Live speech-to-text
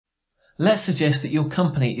Let's suggest that your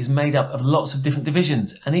company is made up of lots of different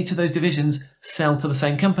divisions and each of those divisions sell to the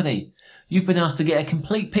same company. You've been asked to get a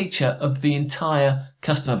complete picture of the entire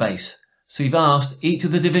customer base. So you've asked each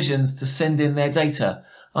of the divisions to send in their data.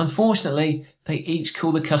 Unfortunately, they each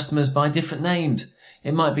call the customers by different names.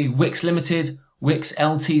 It might be Wix Limited, Wix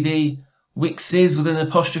Ltd, Wix's with an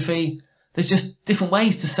apostrophe. There's just different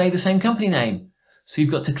ways to say the same company name. So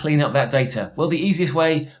you've got to clean up that data. Well, the easiest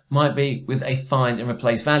way might be with a find and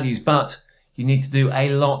replace values, but you need to do a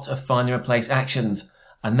lot of find and replace actions.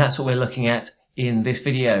 And that's what we're looking at in this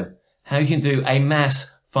video. How you can do a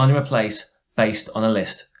mass find and replace based on a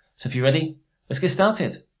list. So if you're ready, let's get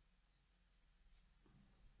started.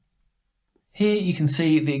 Here you can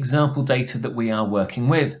see the example data that we are working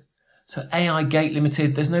with. So AI Gate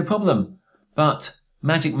Limited, there's no problem, but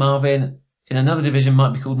Magic Marvin in another division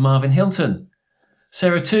might be called Marvin Hilton.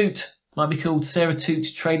 Sarah Toot might be called Sarah Toot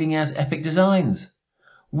Trading as Epic Designs.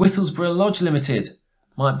 Whittlesborough Lodge Limited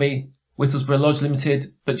might be Whittlesborough Lodge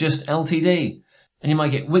Limited, but just Ltd. And you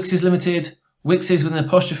might get Wix's Limited, Wix's with an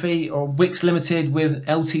apostrophe, or Wix Limited with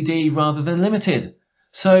Ltd rather than Limited.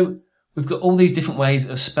 So we've got all these different ways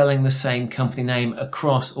of spelling the same company name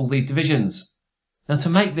across all these divisions. Now to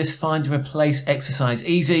make this find and replace exercise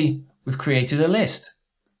easy, we've created a list.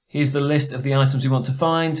 Here's the list of the items we want to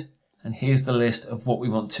find, and here's the list of what we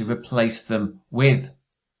want to replace them with.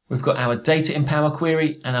 We've got our data in Power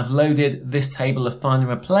Query, and I've loaded this table of find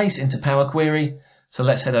and replace into Power Query. So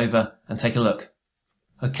let's head over and take a look.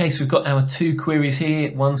 Okay, so we've got our two queries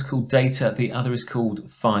here. One's called data, the other is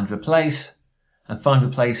called find replace. And find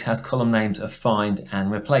replace has column names of find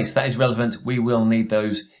and replace. That is relevant. We will need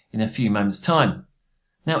those in a few moments' time.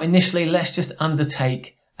 Now, initially, let's just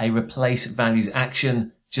undertake a replace values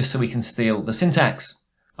action just so we can steal the syntax.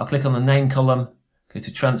 I'll click on the name column, go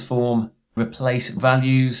to transform, replace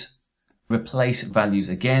values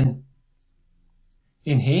again.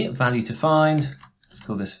 In here, value to find, let's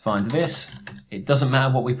call this find this. It doesn't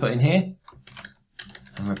matter what we put in here,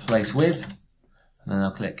 and replace with, and then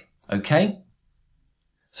I'll click OK.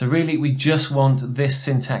 So really, we just want this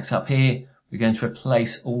syntax up here. We're going to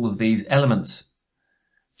replace all of these elements.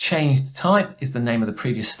 Changed type is the name of the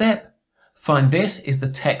previous step. Find this is the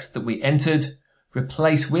text that we entered.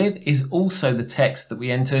 Replace with is also the text that we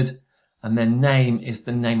entered. And then name is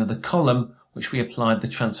the name of the column which we applied the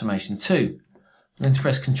transformation to. I'm going to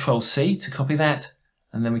press Ctrl C to copy that,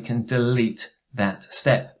 and then we can delete that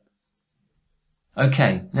step.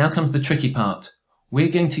 Okay, now comes the tricky part. We're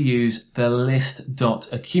going to use the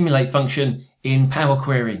list.accumulate function in Power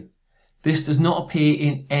Query. This does not appear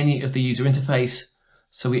in any of the user interface,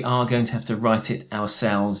 so we are going to have to write it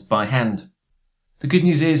ourselves by hand. The good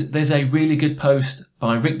news is there's a really good post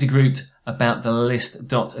by Rick De Groot about the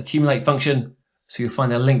list.accumulate function, so you'll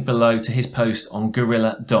find a link below to his post on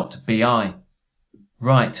gorilla.bi.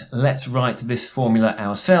 Right, let's write this formula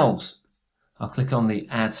ourselves. I'll click on the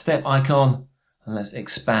add step icon and let's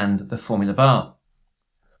expand the formula bar.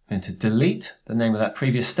 I'm going to delete the name of that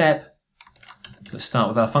previous step. Let's start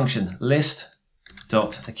with our function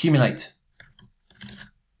list.accumulate.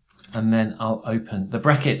 And then I'll open the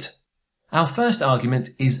bracket. Our first argument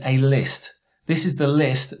is a list. This is the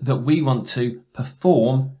list that we want to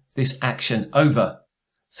perform this action over.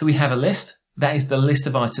 So we have a list. That is the list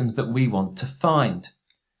of items that we want to find.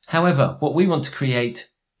 However, what we want to create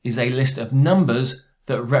is a list of numbers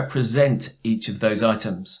that represent each of those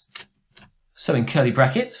items. So in curly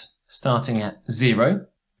brackets, starting at 0,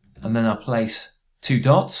 and then I'll place 2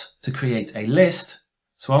 dots to create a list.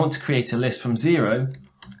 So I want to create a list from 0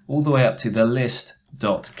 all the way up to the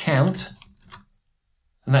list.count.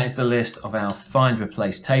 And that is the list of our find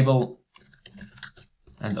replace table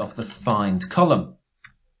and of the find column.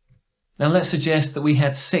 Now let's suggest that we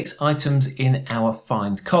had 6 items in our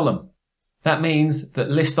find column. That means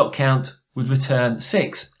that list.count would return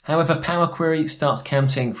 6. However, Power Query starts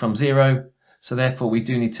counting from 0, so therefore we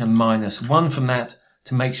do need to minus 1 from that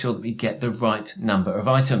to make sure that we get the right number of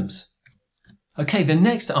items. Okay, the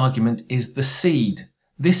next argument is the seed.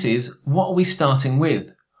 This is, what are we starting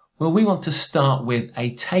with? Well, we want to start with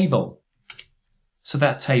a table. So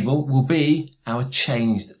that table will be our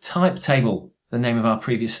changed type table, the name of our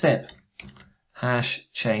previous step.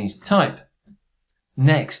 Hash changed type.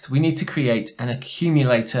 Next, we need to create an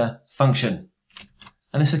accumulator function.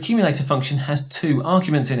 And this accumulator function has 2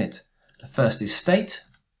 arguments in it. The first is state,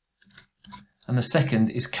 and the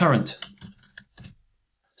second is current.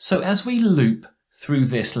 So as we loop through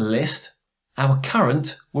this list, our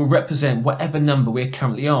current will represent whatever number we're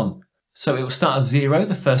currently on. So it will start at 0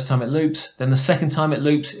 the first time it loops, then the second time it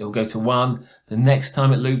loops, it will go to 1, the next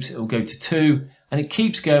time it loops, it will go to 2, and it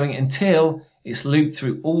keeps going until it's looped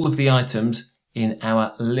through all of the items in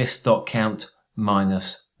our list.count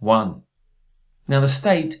minus 1. Now the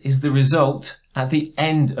state is the result at the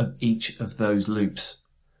end of each of those loops.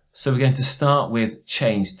 So we're going to start with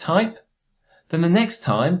change type. Then the next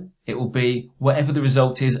time it will be whatever the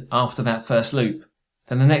result is after that first loop.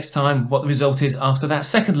 Then the next time what the result is after that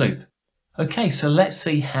second loop. Okay, so let's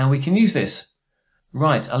see how we can use this.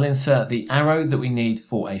 Right, I'll insert the arrow that we need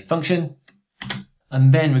for a function.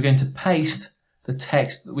 And then we're going to paste the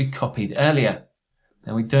text that we copied earlier.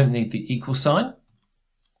 Now we don't need the equal sign.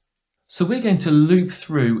 So we're going to loop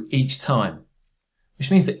through each time,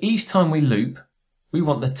 which means that each time we loop, we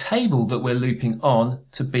want the table that we're looping on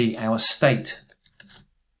to be our state.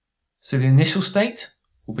 So the initial state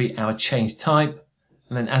will be our change type.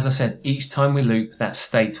 And then, as I said, each time we loop, that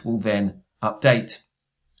state will then update.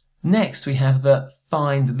 Next, we have the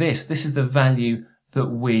find this. This is the value that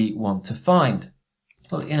we want to find.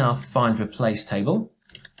 Well, in our find replace table,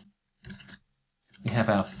 we have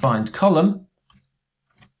our find column,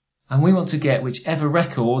 and we want to get whichever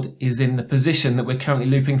record is in the position that we're currently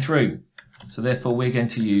looping through. So therefore, we're going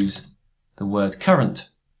to use the word current.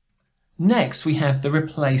 Next, we have the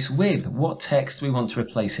replace with. What text we want to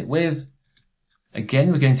replace it with.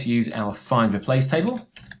 Again, we're going to use our find replace table.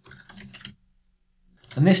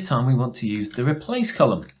 And this time we want to use the replace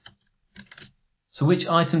column. So which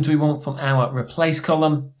item do we want from our replace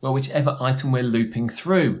column? Well, whichever item we're looping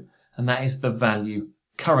through, and that is the value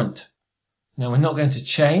current. Now we're not going to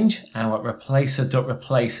change our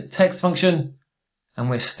replacer.replace text function, and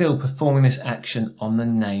we're still performing this action on the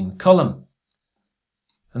name column.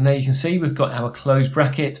 And there you can see we've got our close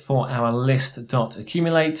bracket for our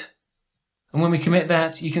list.accumulate. And when we commit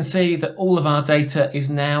that, you can see that all of our data is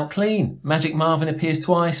now clean. Magic Marvin appears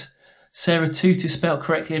twice. Sarah Toot is spelt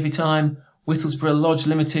correctly every time. Whittlesborough Lodge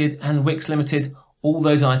Limited and Wicks Limited, all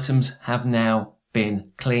those items have now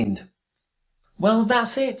been cleaned. Well,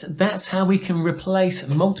 that's it. That's how we can replace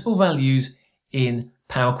multiple values in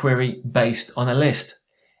Power Query based on a list.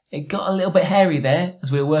 It got a little bit hairy there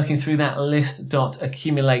as we were working through that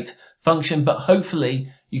list.accumulate function, but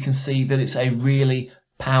hopefully you can see that it's a really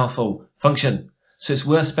powerful function. So it's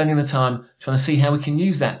worth spending the time trying to see how we can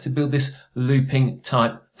use that to build this looping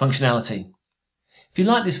type functionality. If you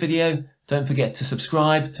like this video, don't forget to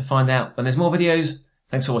subscribe to find out when there's more videos.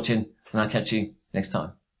 Thanks for watching, and I'll catch you next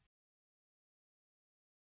time.